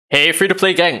Hey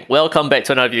free-to-play gang, welcome back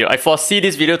to another video. I foresee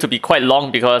this video to be quite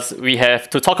long because we have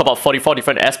to talk about 44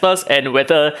 different espers and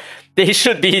whether they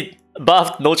should be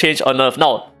buffed, no change or nerf.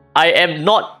 Now, I am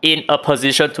not in a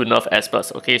position to nerf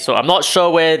espers, okay? So I'm not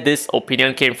sure where this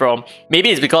opinion came from. Maybe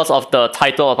it's because of the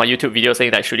title of my YouTube video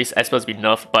saying that should these espers be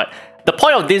nerfed, but the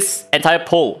point of this entire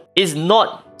poll is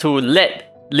not to let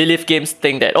Lilith Games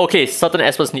think that, okay, certain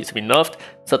espers need to be nerfed,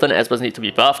 certain espers need to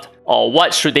be buffed, or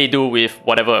what should they do with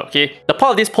whatever, okay? The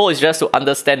point of this poll is just to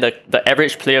understand the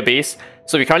average player base.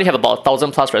 So we currently have about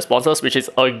 1,000 plus responses, which is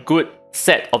a good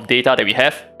set of data that we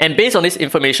have. And based on this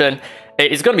information,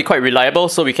 it's going to be quite reliable,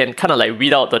 so we can kind of like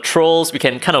weed out the trolls, we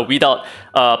can kind of weed out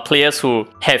players who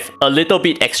have a little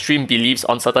bit extreme beliefs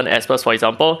on certain espers, for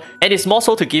example. And it's more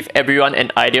so to give everyone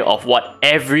an idea of what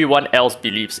everyone else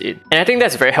believes in. And I think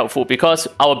that's very helpful because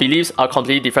our beliefs are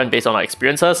completely different based on our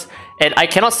experiences. And I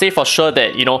cannot say for sure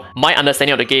that, you know, my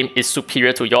understanding of the game is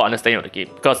superior to your understanding of the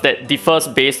game, because that differs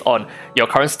based on your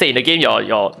current state in the game,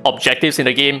 your objectives in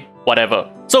the game, whatever.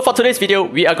 So for today's video,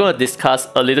 we are going to discuss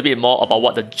a little bit more about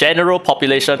what the general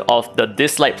population of the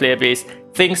Dislyte player base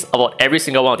thinks about every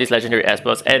single one of these legendary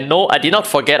espers. And no, I did not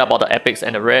forget about the epics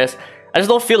and the rares. I just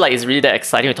don't feel like it's really that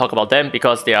exciting to talk about them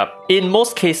because they are, in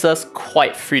most cases,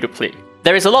 quite free to play.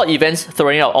 There is a lot of events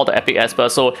throwing out all the epic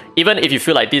espers, so even if you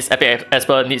feel like this epic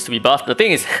esper needs to be buffed, the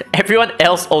thing is, everyone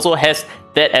else also has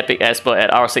that epic esper at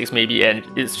R6 maybe, and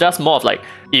it's just more of like,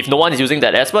 if no one is using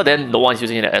that esper, then no one is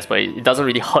using that esper. It doesn't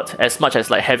really hurt as much as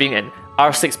like having an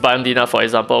R6 Biondina, for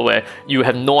example, where you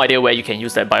have no idea where you can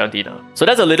use that Biondina. So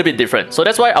that's a little bit different. So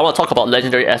that's why I want to talk about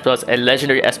legendary espers and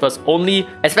legendary espers only,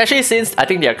 especially since I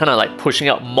think they are kind of like pushing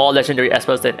out more legendary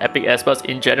espers than epic espers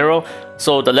in general.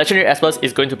 So the legendary espers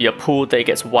is going to be a pool that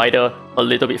gets wider a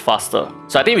little bit faster.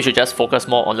 So I think we should just focus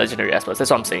more on legendary espers.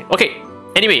 That's what I'm saying. Okay,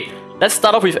 anyway, let's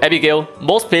start off with Abigail.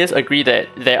 Most players agree that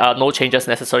there are no changes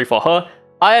necessary for her.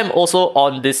 I am also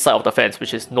on this side of the fence,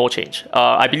 which is no change.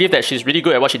 I believe that she's really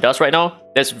good at what she does right now.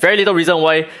 There's very little reason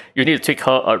why you need to tweak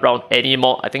her around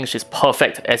anymore. I think she's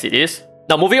perfect as it is.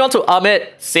 Now moving on to Ahmed,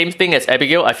 same thing as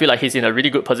Abigail. I feel like he's in a really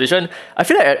good position. I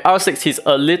feel like at R6 he's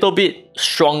a little bit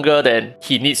stronger than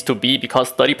he needs to be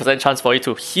because 30% chance for you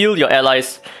to heal your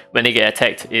allies when they get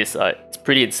attacked is it's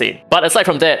pretty insane. But aside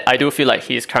from that, I do feel like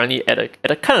he's currently at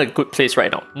a kind of good place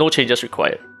right now. No changes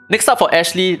required. Next up for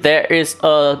Ashley, there is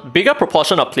a bigger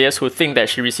proportion of players who think that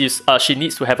she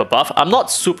needs to have a buff. I'm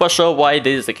not super sure why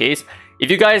this is the case.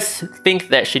 If you guys think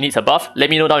that she needs a buff, let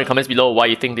me know down in the comments below why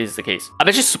you think this is the case. I'm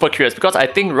actually super curious because I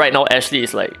think right now Ashley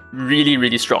is like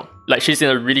really strong. Like she's in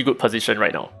a really good position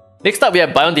right now. Next up, we have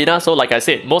Biondina. So like I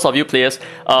said, most of you players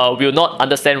will not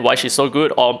understand why she's so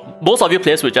good, or most of you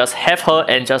players will just have her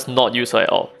and just not use her at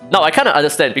all. Now, I kind of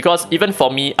understand because even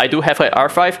for me, I do have her at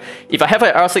R5. If I have her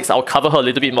at R6, I'll cover her a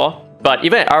little bit more. But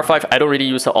even at R5, I don't really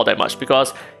use her all that much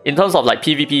because in terms of like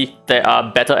PvP, there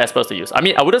are better espers to use. I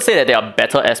mean, I wouldn't say that there are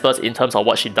better espers in terms of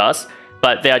what she does,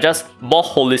 but they are just more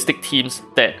holistic teams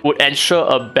that would ensure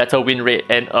a better win rate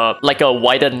and like a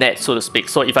wider net, so to speak.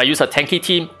 So if I use a tanky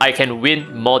team, I can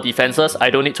win more defenses. I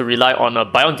don't need to rely on a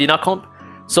Biondina comp.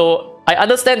 So I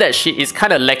understand that she is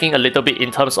kind of lacking a little bit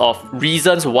in terms of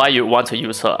reasons why you want to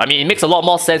use her. I mean, it makes a lot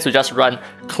more sense to just run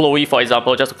Chloe, for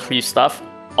example, just to cleave stuff.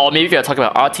 Or maybe if you're talking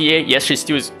about RTA, yes, she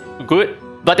still is good,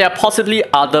 but there are possibly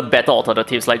other better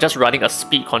alternatives, like just running a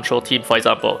speed control team, for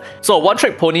example. So a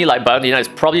one-trick pony like Biondina is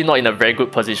probably not in a very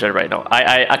good position right now.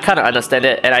 I kind of understand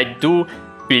it, and I do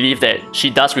believe that she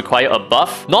does require a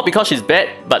buff, not because she's bad,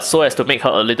 but so as to make her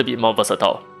a little bit more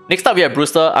versatile. Next up, we have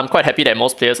Brewster. I'm quite happy that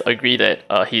most players agree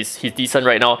that he's decent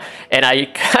right now, and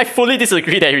I fully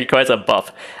disagree that he requires a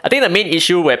buff. I think the main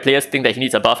issue where players think that he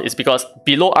needs a buff is because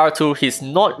below R2, he's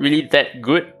not really that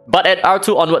good, but at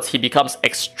R2 onwards, he becomes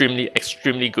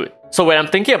extremely good. So when I'm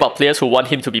thinking about players who want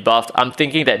him to be buffed, I'm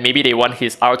thinking that maybe they want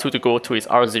his R2 to go to his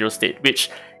R0 state, which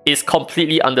is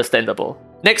completely understandable.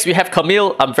 Next, we have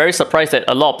Camille. I'm very surprised that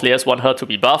a lot of players want her to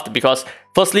be buffed because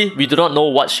firstly, we do not know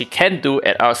what she can do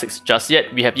at R6 just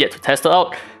yet. We have yet to test her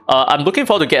out. I'm looking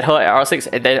forward to get her at R6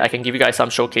 and then I can give you guys some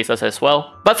showcases as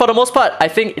well. But for the most part, I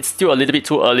think it's still a little bit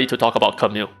too early to talk about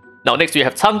Camille. Now next we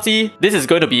have Changji. This is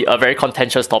going to be a very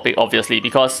contentious topic obviously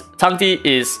because Changji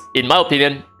is, in my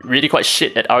opinion, really quite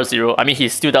shit at R0. I mean, he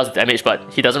still does damage,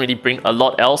 but he doesn't really bring a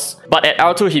lot else. But at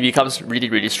R2, he becomes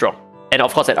really strong. And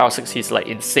of course at R6 he's like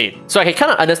insane. So I can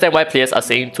kind of understand why players are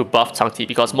saying to buff Changji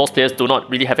because most players do not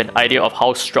really have an idea of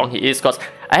how strong he is, because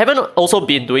I haven't also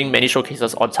been doing many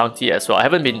showcases on Changji as well. I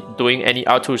haven't been doing any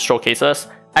R2 showcases.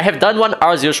 I have done one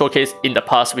R0 showcase in the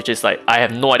past, which is like, I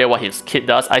have no idea what his kit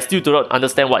does. I still do not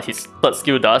understand what his third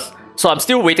skill does. So I'm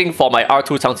still waiting for my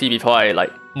R2 Changji before I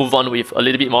like move on with a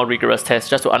little bit more rigorous tests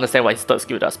just to understand what his third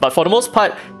skill does. But for the most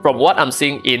part, from what I'm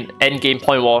seeing in endgame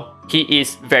point war, he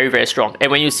is very, very strong. And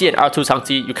when you see an R2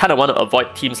 Changji, you kind of want to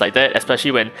avoid teams like that,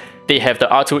 especially when they have the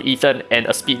R2 Ethan and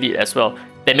a speed lead as well.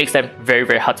 That makes them very,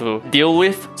 very hard to deal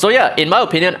with. So yeah, in my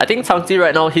opinion, I think Changji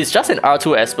right now, he's just an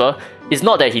R2 Esper. It's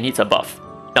not that he needs a buff.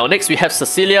 Now next we have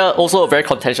Cecilia, also a very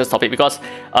contentious topic because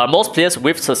most players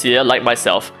with Cecilia, like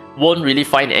myself, won't really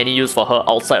find any use for her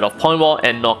outside of point war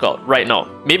and knockout right now.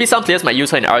 Maybe some players might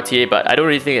use her in RTA, but I don't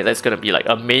really think that's going to be like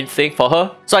a main thing for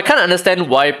her. So I kind of understand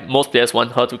why most players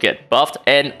want her to get buffed,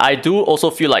 and I do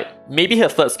also feel like maybe her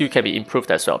third skill can be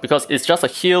improved as well because it's just a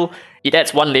heal, it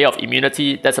adds 1 layer of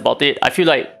immunity, that's about it. I feel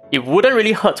like it wouldn't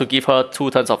really hurt to give her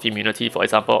 2 turns of immunity, for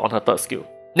example, on her third skill.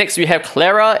 Next we have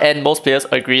Clara, and most players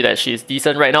agree that she's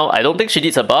decent right now. I don't think she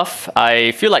needs a buff.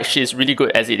 I feel like she's really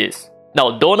good as it is.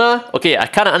 Now Dona, okay, I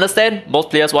kind of understand. Most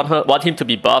players want him to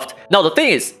be buffed. Now the thing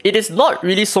is, it is not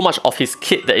really so much of his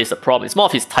kit that is the problem. It's more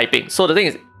of his typing. So the thing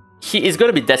is, he is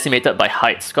going to be decimated by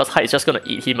heights because height is just going to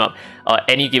eat him up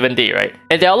any given day, right?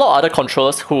 And there are a lot of other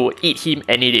controllers who eat him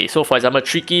any day. So for example,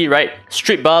 Tricky, right?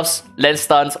 Strip buffs, lens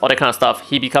stuns, all that kind of stuff.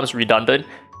 He becomes redundant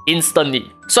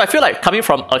instantly. So I feel like coming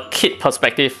from a kit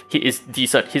perspective, he is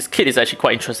decent. His kit is actually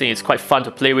quite interesting. It's quite fun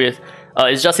to play with.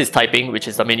 It's just his typing, which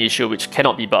is the main issue, which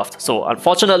cannot be buffed. So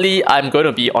unfortunately, I'm going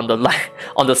to be on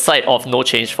the side of no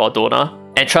change for Dona.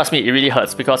 And trust me, it really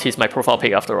hurts because he's my profile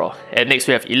pick after all. And next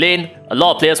we have Elaine. A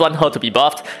lot of players want her to be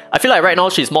buffed. I feel like right now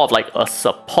she's more of like a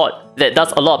support that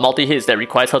does a lot of multi-hits that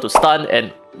requires her to stun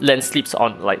and land sleeps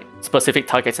on like specific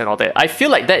targets and all that. I feel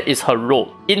like that is her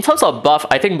role. In terms of buff,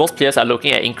 I think most players are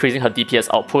looking at increasing her DPS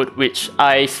output, which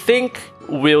I think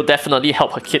will definitely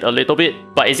help her kit a little bit,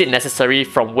 but is it necessary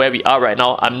from where we are right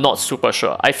now? I'm not super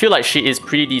sure. I feel like she is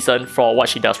pretty decent for what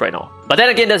she does right now. But then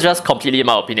again, that's just completely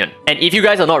my opinion. And if you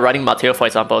guys are not running Mateo, for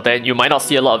example, then you might not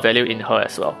see a lot of value in her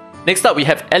as well. Next up, we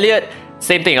have Elliot.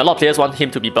 Same thing, a lot of players want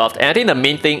him to be buffed, and I think the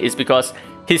main thing is because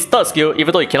his third skill,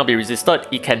 even though it cannot be resisted,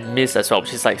 it can miss as well,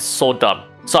 which is like so dumb.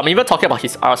 So I'm even talking about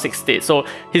his R6 state. So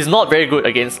he's not very good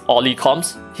against Ollie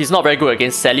comps. He's not very good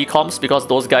against Sally comps because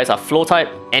those guys are flow type,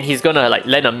 and he's gonna like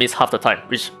land a miss half the time,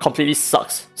 which completely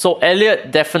sucks. So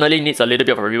Elliot definitely needs a little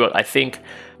bit of a rework, I think.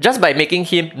 Just by making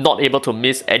him not able to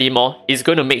miss anymore is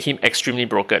going to make him extremely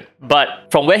broken. But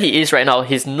from where he is right now,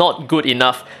 he's not good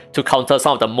enough to counter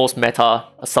some of the most meta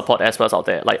support experts out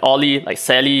there. Like Ollie, like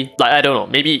Sally, like I don't know,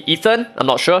 maybe Ethan, I'm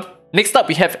not sure. Next up,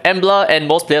 we have Embla, and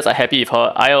most players are happy with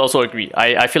her. I also agree.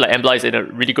 I feel like Embla is in a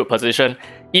really good position.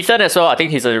 Ethan as well, I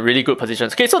think he's in a really good position.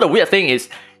 Okay, so the weird thing is,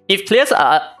 if players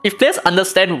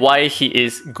understand why he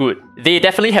is good, they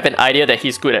definitely have an idea that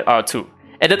he's good at R2.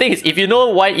 And the thing is, if you know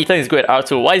why Ethan is good at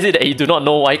R2, why is it that you do not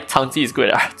know why Changji is good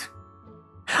at R2?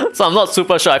 So I'm not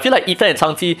super sure. I feel like Ethan and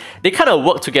Changji, they kind of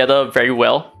work together very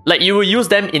well. Like you will use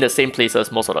them in the same places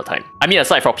most of the time. I mean,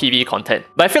 aside from PvE content.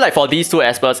 But I feel like for these two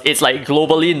espers, it's like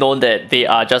globally known that they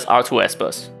are just R2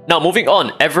 espers. Now moving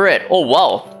on, Everett. Oh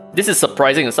wow, this is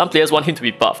surprising. Some players want him to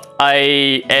be buffed.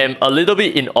 I am a little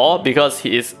bit in awe because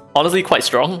he is honestly quite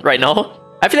strong right now.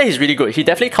 I feel like he's really good. He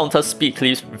definitely counters speed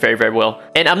cleaves very, very well.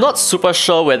 And I'm not super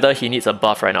sure whether he needs a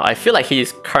buff right now. I feel like he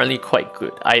is currently quite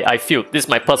good. I feel. This is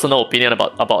my personal opinion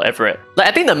about Everett. Like,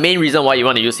 I think the main reason why you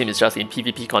want to use him is just in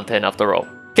PvP content after all.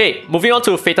 Okay, moving on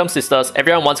to Phantom Sisters.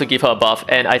 Everyone wants to give her a buff,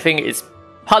 and I think it's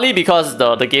partly because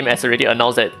the game has already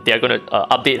announced that they are going to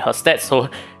update her stats. So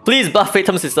please buff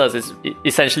Phantom Sisters is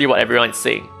essentially what everyone is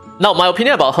saying. Now, my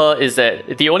opinion about her is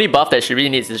that the only buff that she really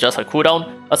needs is just her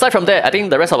cooldown. Aside from that, I think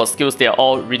the rest of her skills, they are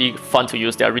all really fun to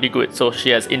use. They are really good. So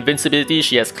she has invincibility,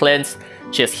 she has cleanse,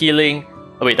 she has healing.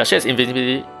 Oh wait, does she have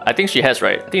invincibility? I think she has,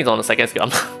 right? I think it's on the second skill.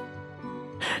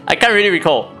 I can't really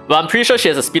recall, but I'm pretty sure she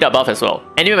has a speed up buff as well.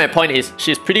 Anyway, my point is,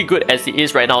 she's pretty good as it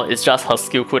is right now. It's just her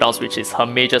skill cooldowns, which is her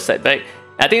major setback.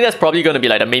 I think that's probably going to be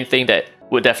like the main thing that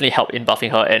would definitely help in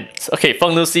buffing her. And okay,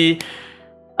 Feng Lucy.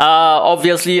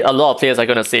 Obviously, a lot of players are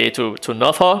going to say to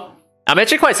nerf her. I'm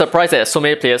actually quite surprised that so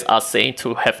many players are saying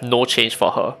to have no change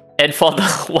for her. And for the,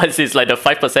 what is this, like the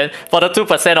 5%? For the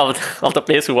 2% of the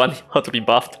players who want her to be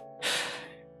buffed.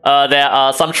 There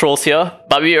are some trolls here,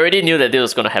 but we already knew that this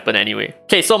was going to happen anyway.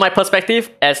 Okay, so my perspective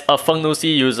as a Feng Lucy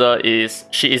user is,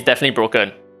 she is definitely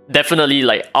broken. Definitely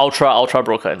like ultra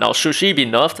broken. Now, should she be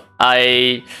nerfed?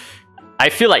 I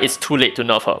feel like it's too late to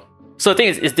nerf her. So the thing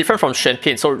is, it's different from Shen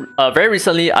Pin. So very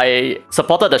recently, I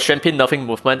supported the Shen Pin nerfing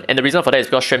movement, and the reason for that is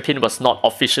because Shen Pin was not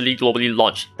officially globally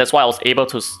launched. That's why I was able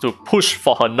to push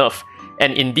for her nerf.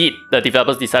 And indeed, the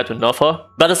developers decided to nerf her.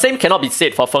 But the same cannot be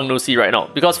said for Feng Lucy right now,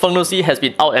 because Feng Lucy has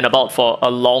been out and about for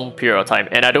a long period of time,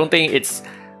 and I don't think it's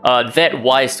that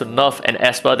wise to nerf an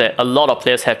Esper that a lot of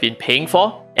players have been paying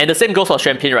for. And the same goes for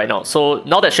Xuanpin right now. So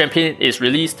now that Xuanpin is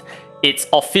released, it's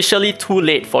officially too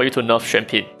late for you to nerf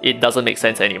Xuanpin. It doesn't make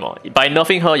sense anymore. By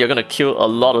nerfing her, you're gonna kill a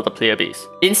lot of the player base.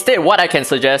 Instead, what I can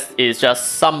suggest is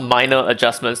just some minor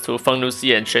adjustments to Feng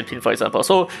Nuxi and Xuanpin, for example.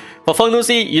 So for Feng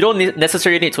Nuxi, you don't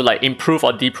necessarily need to like improve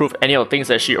or deprove any of the things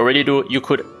that she already do. You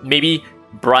could maybe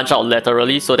branch out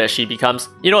laterally so that she becomes,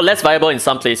 you know, less viable in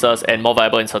some places and more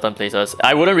viable in certain places.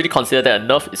 I wouldn't really consider that a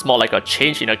nerf. It's more like a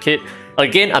change in a kit.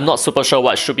 Again, I'm not super sure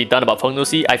what should be done about Feng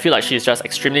Nuxi. I feel like she's just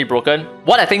extremely broken.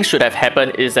 What I think should have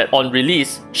happened is that on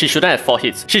release, she shouldn't have 4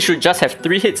 hits. She should just have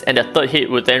 3 hits, and the 3rd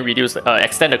hit would then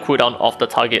extend the cooldown of the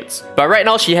targets. But right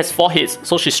now, she has 4 hits,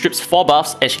 so she strips 4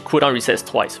 buffs and she cooldown resets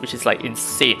twice, which is like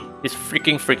insane. It's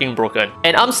freaking broken.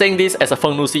 And I'm saying this as a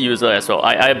Feng Nuxi user as well.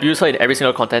 I abuse her in every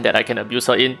single content that I can abuse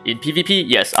her in. In PvP,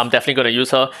 yes, I'm definitely going to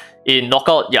use her. In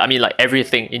Knockout, yeah, I mean like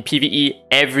everything. In PvE,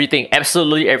 everything,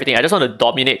 absolutely everything. I just want to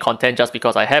dominate content just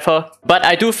because I have her. But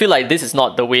I do feel like this is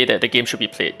not the way that the game should be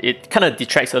played. It kind of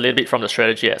detracts a little bit from the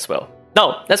strategy as well.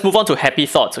 Now, let's move on to happy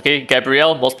thoughts, okay?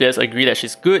 Gabrielle, most players agree that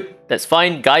she's good. That's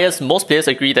fine. Gaius, most players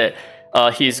agree that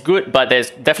he's good, but there's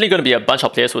definitely going to be a bunch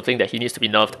of players who think that he needs to be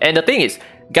nerfed. And the thing is,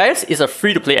 Gaius is a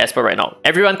free-to-play Esper right now.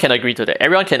 Everyone can agree to that.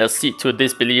 Everyone can accede to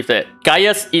this belief that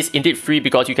Gaius is indeed free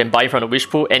because you can buy from the wish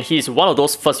pool, and he is one of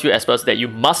those first few Espers that you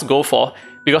must go for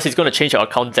because he's going to change your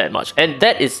account that much. And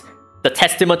that is the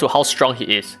testament to how strong he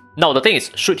is. Now, the thing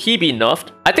is, should he be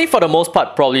nerfed? I think for the most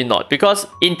part, probably not, because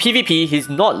in PvP, he's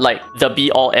not like the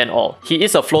be-all and all. He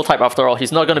is a flow type after all.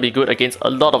 He's not going to be good against a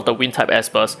lot of the wind type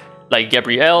Espers like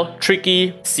Gabrielle,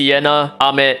 Tricky, Sienna,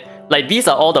 Ahmed. Like, these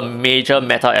are all the major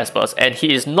meta Espers, and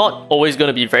he is not always going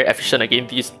to be very efficient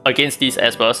against these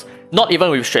Espers, not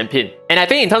even with Xuanpin. And I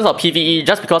think in terms of PvE,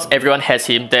 just because everyone has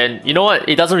him, then you know what,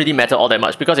 it doesn't really matter all that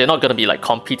much, because you're not going to be like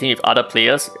competing with other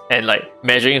players and like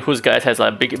measuring whose guy has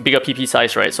a bigger PP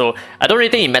size, right? So I don't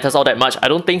really think it matters all that much. I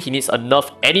don't think he needs a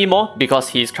nerf anymore because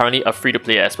he's currently a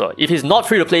free-to-play Esper. If he's not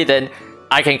free-to-play, then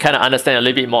I can kind of understand a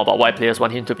little bit more about why players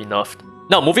want him to be nerfed.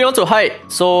 Now, moving on to height,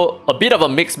 so a bit of a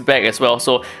mixed bag as well.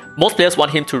 So most players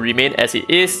want him to remain as it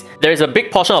is. There is a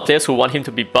big portion of players who want him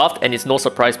to be buffed, and it's no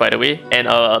surprise by the way, and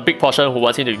a big portion who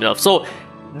wants him to be nerfed. So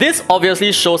this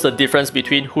obviously shows the difference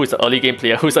between who is an early game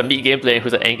player, who is a mid game player, and who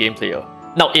is an end game player.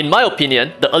 Now, in my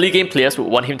opinion, the early game players would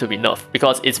want him to be nerfed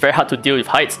because it's very hard to deal with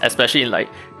heights, especially in like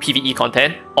PvE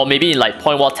content, or maybe in like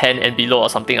point war 10 and below or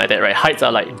something like that, right? Heights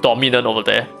are like dominant over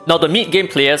there. Now, the mid game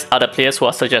players are the players who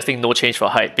are suggesting no change for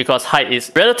height because height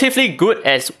is relatively good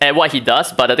at what he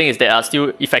does, but the thing is there are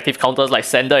still effective counters like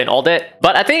Sander and all that.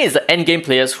 But I think it's the end game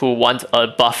players who want a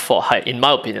buff for height, in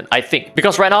my opinion, I think.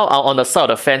 Because right now, I'm on the side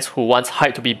of the fence who wants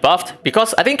height to be buffed,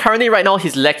 because I think currently right now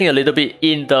he's lacking a little bit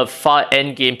in the far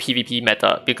end game PvP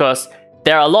meta, because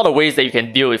there are a lot of ways that you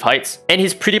can deal with heights, and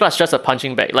he's pretty much just a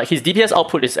punching bag. Like, his DPS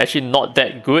output is actually not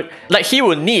that good. Like, he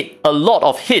would need a lot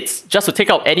of hits just to take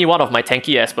out any one of my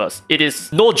tanky Espers. It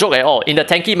is no joke at all. In the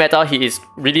tanky meta, he is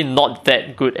really not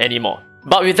that good anymore.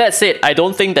 But with that said, I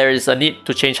don't think there is a need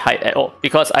to change height at all,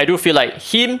 because I do feel like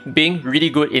him being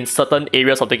really good in certain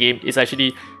areas of the game is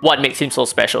actually what makes him so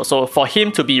special. So for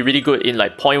him to be really good in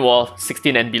like point war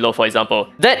 16 and below, for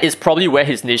example, that is probably where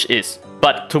his niche is.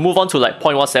 But to move on to like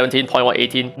point war 17, point war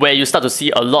 18, where you start to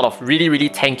see a lot of really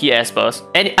tanky Espers,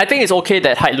 and I think it's okay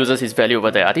that height loses his value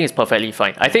over there. I think it's perfectly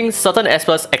fine. I think certain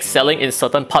Espers excelling in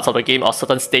certain parts of the game or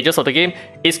certain stages of the game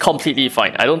is completely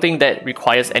fine. I don't think that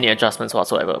requires any adjustments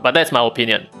whatsoever, but that's my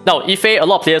opinion. Now, Ife, a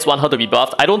lot of players want her to be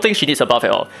buffed. I don't think she needs a buff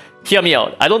at all. Hear me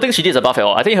out. I don't think she needs a buff at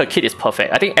all. I think her kit is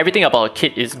perfect. I think everything about her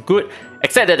kit is good,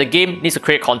 except that the game needs to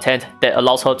create content that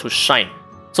allows her to shine.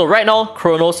 So right now,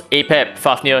 Chronos, Apep,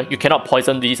 Fafnir, you cannot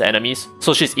poison these enemies,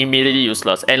 so she's immediately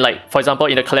useless. And like, for example,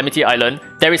 in the Calamity Island,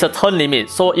 there is a turn limit,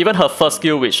 so even her first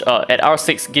skill, which at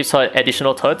R6 gives her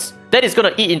additional turns, that is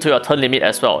going to eat into your turn limit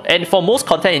as well. And for most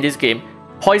content in this game,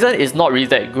 poison is not really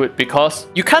that good because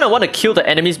you kind of want to kill the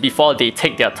enemies before they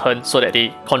take their turn so that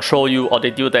they control you or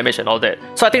they deal damage and all that.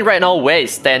 So I think right now where it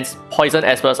stands, poison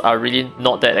Espers are really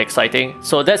not that exciting.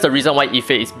 So that's the reason why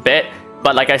Ife is bad.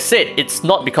 But like I said, it's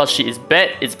not because she is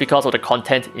bad, it's because of the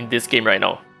content in this game right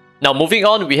now. Now moving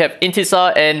on, we have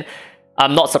Intisa, and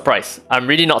I'm not surprised. I'm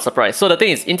really not surprised. So the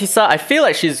thing is, Intisa, I feel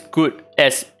like she's good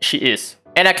as she is.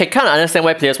 And I can kind of understand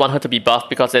why players want her to be buffed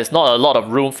because there's not a lot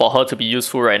of room for her to be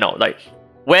useful right now. Like,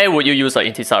 where would you use her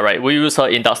in Intisa, right? Will you use her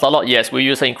in Dark Starlord? Yes. Will you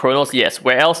use her in Chronos? Yes.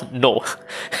 Where else? No.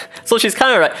 So she's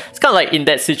kind of like in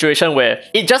that situation where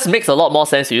it just makes a lot more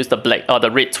sense to use the black or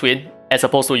the red twin as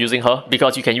opposed to using her,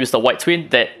 because you can use the white twin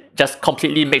that just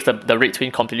completely makes the red twin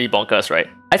completely bonkers, right?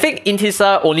 I think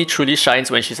Intisa only truly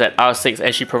shines when she's at R6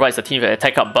 and she provides the team with an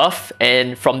attack up buff,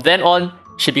 and from then on,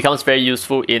 she becomes very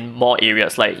useful in more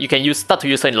areas. Like you can start to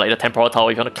use her in like the temporal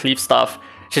tower if you want to cleave stuff.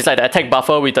 She's like the attack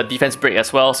buffer with the defense break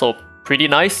as well, so pretty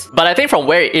nice. But I think from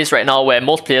where it is right now, where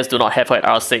most players do not have her at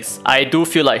R6, I do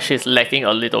feel like she's lacking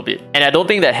a little bit. And I don't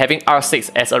think that having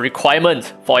R6 as a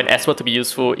requirement for an Esper to be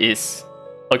useful is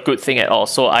a good thing at all.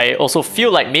 So I also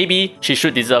feel like maybe she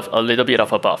should deserve a little bit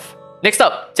of a buff. Next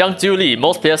up, Jiang Jiuli.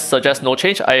 Most players suggest no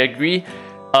change. I agree.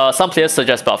 Some players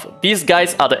suggest buff. These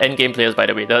guys are the endgame players, by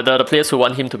the way, the players who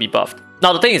want him to be buffed.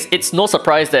 Now the thing is, it's no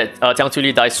surprise that Jiang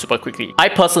Jiuli dies super quickly. I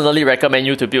personally recommend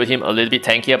you to build him a little bit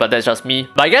tankier, but that's just me.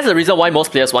 But I guess the reason why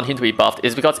most players want him to be buffed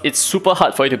is because it's super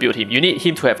hard for you to build him. You need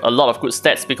him to have a lot of good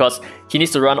stats because he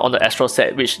needs to run on the Astral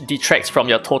set, which detracts from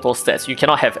your total stats. You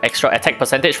cannot have extra attack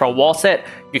percentage from War set,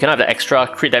 you cannot have the extra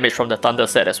crit damage from the Thunder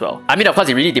set as well. I mean, of course,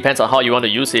 it really depends on how you want to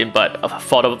use him, but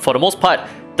for the most part,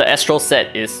 the Astral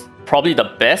set is probably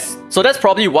the best. So that's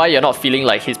probably why you're not feeling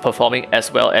like he's performing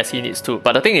as well as he needs to.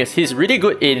 But the thing is, he's really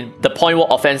good in the point war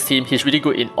offense team, he's really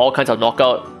good in all kinds of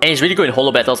knockout, and he's really good in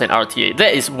holo battles and RTA.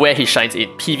 That is where he shines in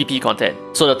PvP content.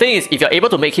 So the thing is, if you're able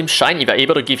to make him shine, if you're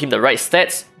able to give him the right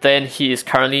stats, then he is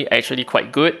currently actually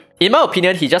quite good. In my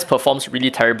opinion, he just performs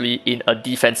really terribly in a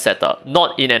defense setup,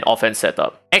 not in an offense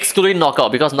setup. Excluding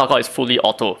knockout, because knockout is fully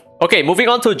auto. Okay, moving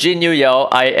on to Jin Yu Yao,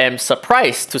 I am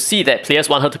surprised to see that players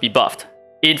want her to be buffed.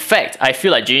 In fact, I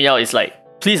feel like Jin Yao is like,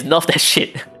 please nerf that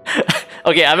shit.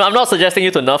 Okay, I'm not suggesting you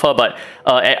to nerf her, but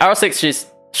at R6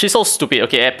 she's so stupid.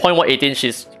 Okay, at point 118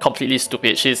 she's completely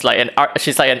stupid. She's like an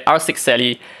R6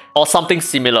 Sally or something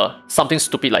similar, something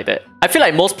stupid like that. I feel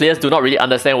like most players do not really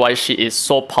understand why she is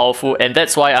so powerful, and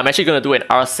that's why I'm actually going to do an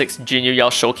R6 Jin Yu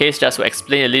Yao showcase just to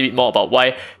explain a little bit more about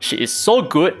why she is so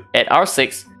good at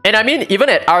R6. And I mean, even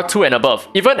at R2 and above,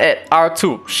 even at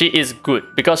R2, she is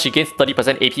good because she gains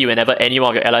 30% AP whenever any one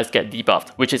of your allies get debuffed,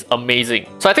 which is amazing.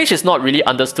 So I think she's not really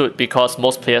understood because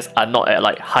most players are not at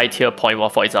like high tier point war,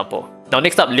 for example. Now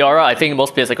next up, Leora, I think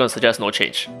most players are going to suggest no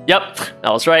change. Yep, I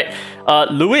was right.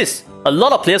 Lewis, a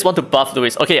lot of players want to buff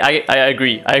Lewis. Okay, I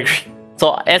agree.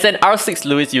 So as an R6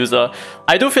 Lewis user,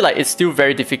 I do feel like it's still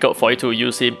very difficult for you to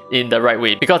use him in the right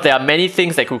way because there are many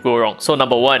things that could go wrong. So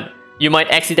number one, you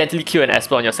might accidentally kill an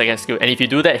Esper on your second skill, and if you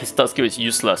do that, his third skill is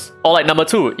useless. Or like number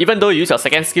two, even though you use your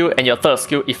second skill and your third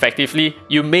skill effectively,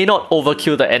 you may not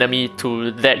overkill the enemy to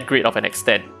that great of an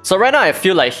extent. So right now I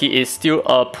feel like he is still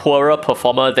a poorer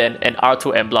performer than an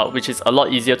R2 Emblout, which is a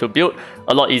lot easier to build,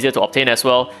 a lot easier to obtain as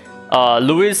well.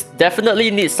 Lewis definitely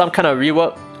needs some kind of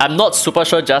rework. I'm not super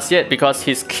sure just yet because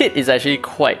his kit is actually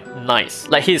quite nice.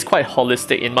 Like, he is quite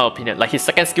holistic in my opinion. Like, his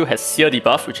second skill has Seer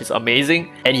debuff, which is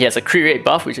amazing, and he has a crit rate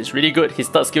buff, which is really good. His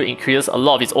third skill increases a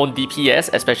lot of his own DPS,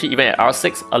 especially even at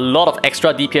R6. A lot of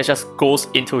extra DPS just goes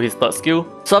into his third skill.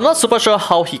 So I'm not super sure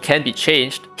how he can be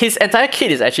changed. His entire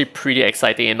kit is actually pretty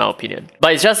exciting in my opinion.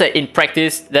 But it's just that in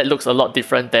practice, that looks a lot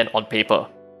different than on paper.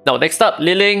 Now next up,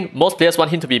 Liling. Most players want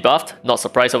him to be buffed. Not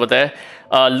surprised over there.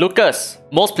 Lucas.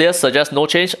 Most players suggest no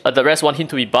change. The rest want him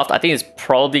to be buffed. I think it's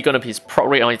probably going to be his proc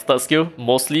rate on his third skill,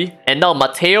 mostly. And now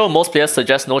Mateo. Most players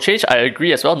suggest no change. I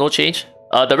agree as well, no change.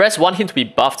 The rest want him to be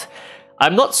buffed.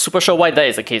 I'm not super sure why that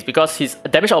is the case because his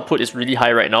damage output is really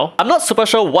high right now. I'm not super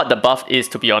sure what the buff is,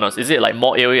 to be honest. Is it like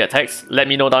more AoE attacks? Let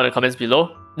me know down in the comments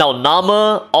below. Now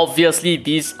Nama, obviously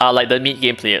these are like the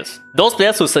mid-game players. Those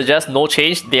players who suggest no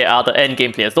change, they are the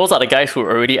end-game players. Those are the guys who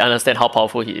already understand how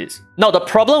powerful he is. Now the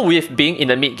problem with being in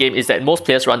the mid-game is that most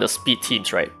players run the speed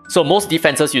teams, right? So most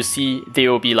defenses you see, they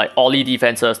will be like Ollie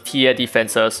defenses, Tia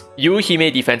defenses,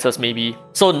 Yuhime defenses maybe.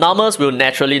 So Namas will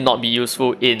naturally not be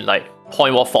useful in like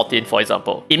Point War 14 for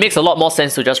example. It makes a lot more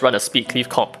sense to just run a speed cleave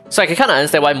comp. So I can kind of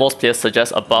understand why most players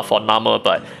suggest a buff for Nama,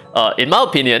 but in my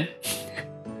opinion,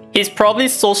 he's probably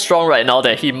so strong right now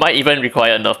that he might even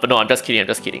require a nerf, but no, I'm just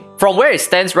kidding. From where it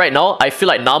stands right now, I feel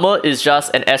like Nama is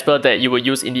just an Esper that you will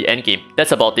use in the endgame.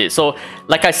 That's about it. So,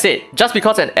 like I said, just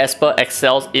because an Esper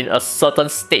excels in a certain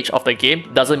stage of the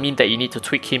game doesn't mean that you need to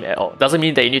tweak him at all. Doesn't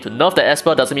mean that you need to nerf the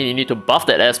Esper, doesn't mean you need to buff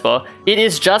that Esper. It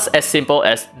is just as simple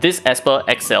as this Esper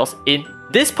excels in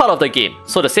this part of the game.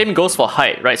 So the same goes for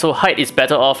height, right? So height is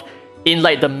better off in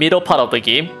like the middle part of the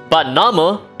game, but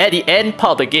Nama at the end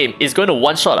part of the game is going to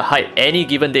one-shot a height any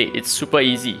given day. It's super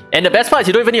easy. And the best part is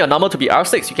you don't even need your Nama to be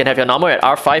R6. You can have your Nama at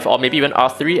R5 or maybe even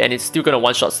R3 and it's still going to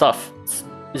one-shot stuff.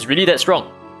 It's really that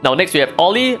strong. Now next we have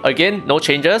Ollie, again no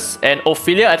changes, and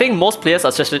Ophelia. I think most players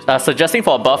are suggesting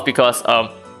for a buff because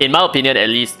in my opinion at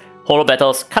least, Holo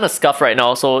Battle's kind of scuffed right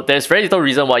now, so there's very little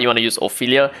reason why you want to use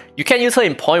Ophelia. You can use her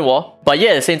in Point War, but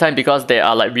yeah, at the same time, because there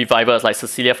are like revivers like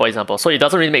Cecilia, for example, so it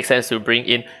doesn't really make sense to bring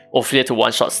in Ophelia to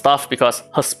one-shot stuff because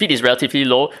her speed is relatively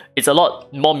low. It's a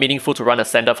lot more meaningful to run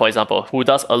Ascender, for example, who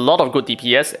does a lot of good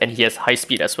DPS and he has high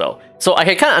speed as well. So I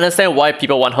can kind of understand why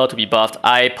people want her to be buffed.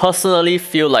 I personally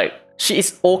feel like she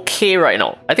is okay right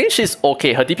now. I think she's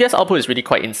okay. Her DPS output is really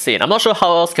quite insane. I'm not sure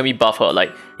how else can we buff her,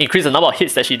 like increase the number of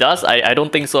hits that she does. I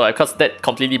don't think so, because that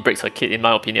completely breaks her kit in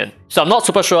my opinion. So I'm not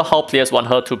super sure how players want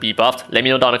her to be buffed. Let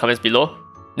me know down in the comments below.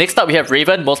 Next up we have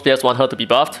Raven. Most players want her to be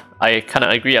buffed. I kind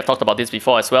of agree, I've talked about this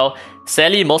before as well.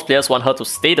 Sally, most players want her to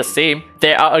stay the same.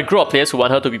 There are a group of players who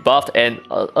want her to be buffed and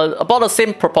about the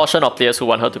same proportion of players who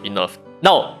want her to be nerfed.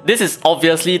 Now, this is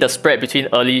obviously the spread between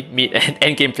early, mid and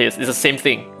end game players. It's the same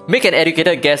thing. Make an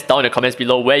educated guess down in the comments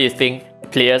below where you think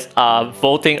players are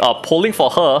voting or polling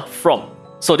for her from.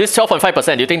 So this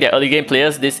 12.5%, do you think they're early game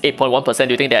players? This 8.1%,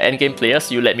 do you think they're end game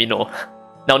players? You let me know.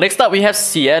 Now next up we have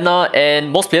Sienna,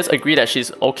 and most players agree that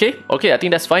she's okay. Okay, I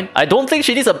think that's fine. I don't think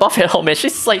she needs a buff at all, man.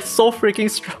 She's like so freaking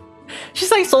strong.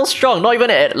 She's like so strong. Not even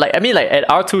at like, I mean like at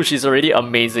R2 she's already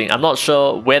amazing. I'm not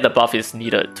sure where the buff is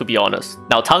needed, to be honest.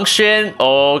 Now Tang Xuan,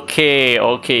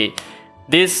 okay.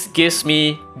 This gives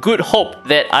me good hope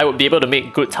that I would be able to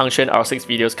make good Tang Xuan R6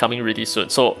 videos coming really soon.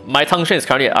 So my Tang Xuan is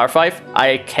currently at R5.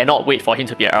 I cannot wait for him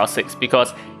to be at R6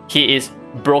 because he is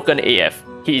broken AF.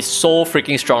 He is so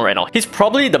freaking strong right now. He's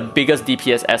probably the biggest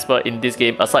DPS Esper in this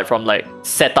game aside from like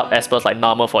setup Espers like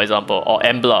Nama, for example, or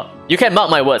Embla. You can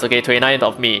mark my words, okay, 29th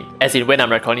of May, as in when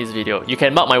I'm recording this video. You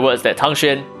can mark my words that Tang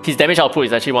Xuan, his damage output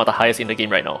is actually one of the highest in the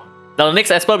game right now. Now the next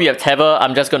Esper we have Teva.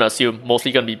 I'm just gonna assume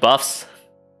mostly gonna be buffs.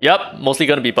 Yep, mostly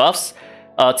gonna be buffs.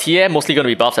 TM mostly going to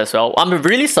be buffed as well. I'm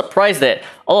really surprised that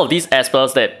all of these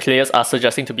Espers that players are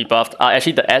suggesting to be buffed are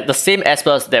actually the same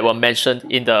Espers that were mentioned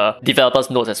in the developers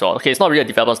notes as well. Okay, it's not really a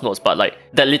developers notes, but like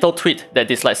that little tweet that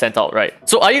Dislyte sent out, right?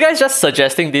 So are you guys just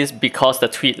suggesting this because the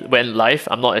tweet went live?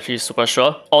 I'm not actually super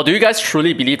sure. Or do you guys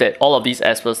truly believe that all of these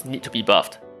Espers need to be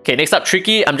buffed? Okay, next up,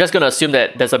 Tricky. I'm just going to assume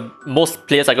that most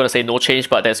players are going to say no change,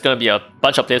 but there's going to be a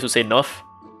bunch of players who say nerf.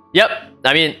 Yep,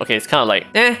 I mean, okay, it's kind of like,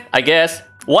 I guess.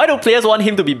 Why do players want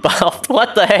him to be buffed?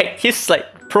 What the heck? He's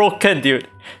like broken, dude.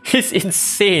 He's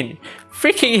insane.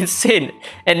 Freaking insane.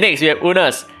 And next, we have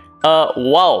Unas.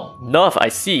 Wow, nerf, I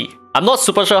see. I'm not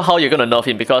super sure how you're gonna nerf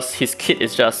him because his kit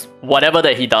is just whatever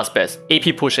that he does best.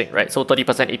 AP pushing, right? So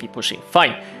 30% AP pushing.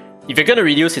 Fine. If you're gonna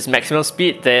reduce his maximum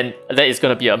speed, then that is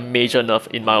gonna be a major nerf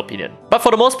in my opinion. But for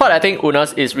the most part, I think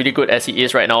Unas is really good as he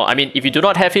is right now. I mean, if you do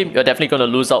not have him, you're definitely gonna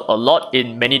lose out a lot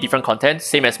in many different content.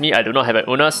 Same as me, I do not have an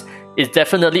Unas. It's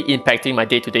definitely impacting my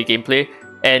day-to-day gameplay.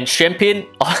 And Xuanpin,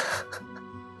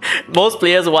 most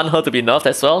players want her to be nerfed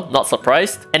as well, not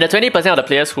surprised. And the 20% of the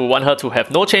players who want her to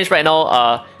have no change right now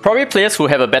are probably players who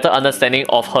have a better understanding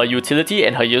of her utility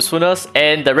and her usefulness.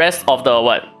 And the rest of the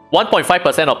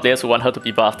 1.5% of players who want her to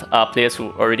be buffed are players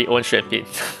who already own Xuanpin.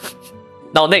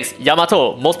 Now next,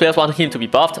 Yamato. Most players want him to be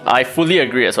buffed. I fully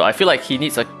agree as well. I feel like he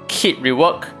needs a kit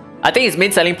rework. I think his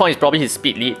main selling point is probably his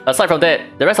speed lead. Aside from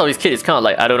that, the rest of his kit is kind of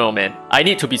like, I don't know, man. I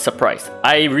need to be surprised.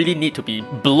 I really need to be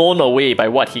blown away by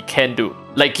what he can do.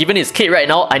 Like, given his kit right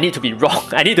now, I need to be wrong.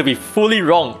 I need to be fully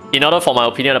wrong in order for my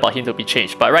opinion about him to be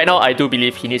changed. But right now, I do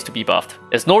believe he needs to be buffed.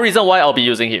 There's no reason why I'll be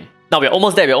using him. Now, we're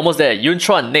almost there.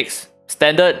 Yunchuan next.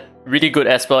 Standard, really good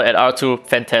Esper at R2,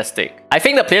 fantastic. I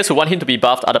think the players who want him to be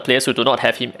buffed are the players who do not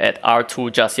have him at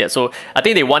R2 just yet. So I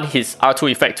think they want his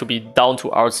R2 effect to be down to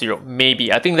R0,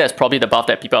 maybe. I think that's probably the buff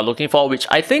that people are looking for, which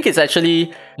I think is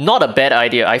actually not a bad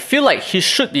idea. I feel like he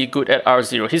should be good at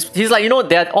R0. He's like, you know,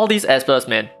 there are all these Espers,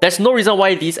 man. There's no reason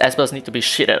why these Espers need to be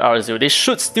shit at R0. They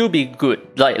should still be good.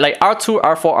 Like R2,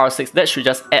 R4, R6, that should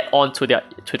just add on to their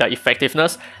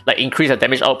effectiveness, like increase their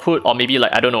damage output, or maybe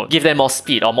like, I don't know, give them more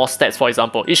speed or more stats, for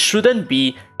example. It shouldn't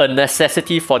be a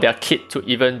necessity for their kit to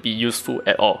even be useful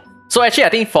at all. So actually, I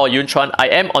think for Yunchuan, I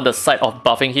am on the side of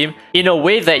buffing him in a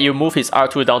way that you move his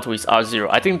R2 down to his R0.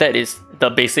 I think that is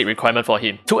the basic requirement for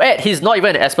him. To add, he's not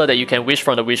even an Esper that you can wish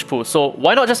from the wish pool, so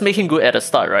why not just make him good at the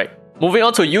start, right? Moving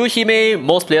on to Yuhime,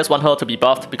 most players want her to be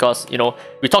buffed because, you know,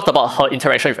 we talked about her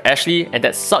interaction with Ashley, and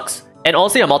that sucks. And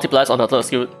honestly, her multipliers on her third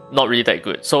skill, not really that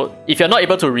good. So if you're not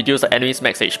able to reduce the enemy's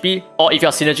max HP, or if your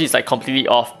synergy is like completely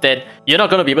off, then you're not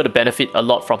going to be able to benefit a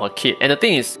lot from her kit. And the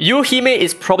thing is, Yuhime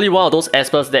is probably one of those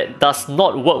Espers that does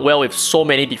not work well with so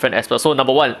many different Espers. So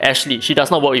number one, Ashley. She does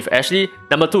not work with Ashley.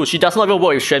 Number two, she does not even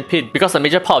work with Xuanpin because a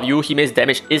major part of Yuhime's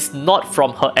damage is not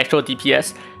from her actual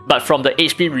DPS, but from the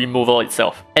HP removal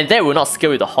itself. And that will not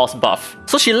scale with the horse buff.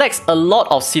 So she lacks a lot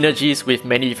of synergies with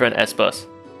many different Espers.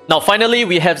 Now finally,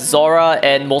 we have Zora,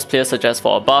 and most players suggest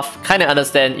for a buff. Kinda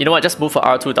understand, you know what, just move her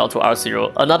R2 down to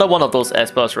R0. Another one of those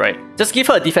espers, right? Just give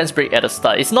her a defense break at the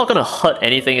start. It's not gonna hurt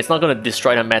anything, it's not gonna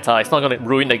destroy the meta, it's not gonna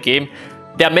ruin the game.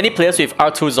 There are many players with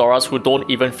R2 Zoras who don't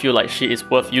even feel like she is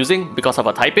worth using because of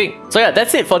her typing. So yeah,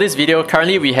 that's it for this video.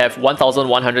 Currently we have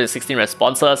 1,116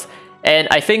 responses. And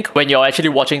I think when you're actually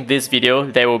watching this video,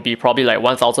 there will be probably like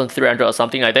 1,300 or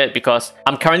something like that, because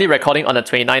I'm currently recording on the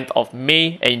 29th of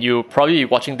May and you'll probably be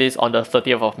watching this on the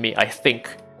 30th of May, I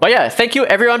think. But yeah, thank you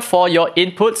everyone for your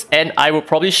inputs, and I will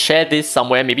probably share this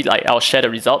somewhere. Maybe like I'll share the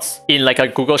results in like a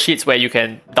Google Sheets where you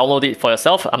can download it for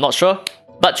yourself. I'm not sure.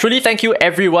 But truly thank you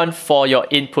everyone for your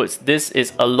inputs. This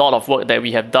is a lot of work that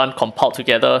we have done compiled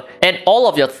together. And all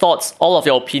of your thoughts, all of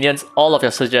your opinions, all of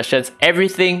your suggestions,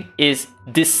 everything is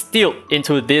distilled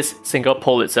into this single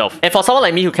poll itself. And for someone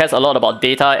like me who cares a lot about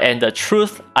data and the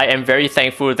truth, I am very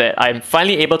thankful that I'm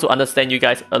finally able to understand you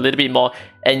guys a little bit more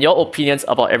and your opinions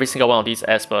about every single one of these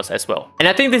espers as well. And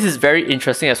I think this is very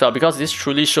interesting as well, because this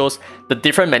truly shows the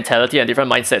different mentality and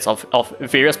different mindsets of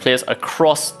various players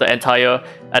across the entire,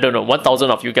 I don't know, 1,000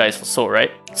 of you guys or so,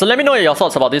 right? So let me know your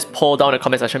thoughts about this poll down in the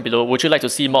comment section below. Would you like to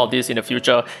see more of this in the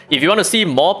future? If you want to see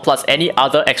more plus any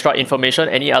other extra information,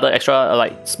 any other extra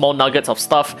like small nuggets of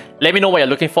stuff, let me know what you're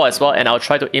looking for as well, and I'll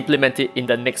try to implement it in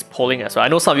the next polling as well. I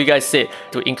know some of you guys said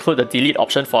to include the delete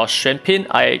option for Xuan Pin.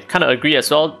 I kind of agree as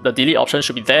well. The delete option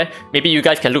should be there. Maybe you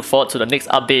guys can look forward to the next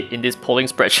update in this polling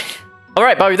spreadsheet.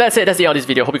 Alright, but with that said, that's the end of this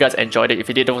video. Hope you guys enjoyed it. If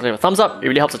you did, don't forget to leave a thumbs up. It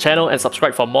really helps the channel, and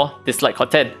subscribe for more Dislyte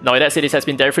content. Now with that said, this has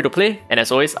been Derry Free to Play, and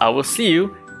as always, I will see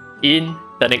you in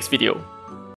the next video.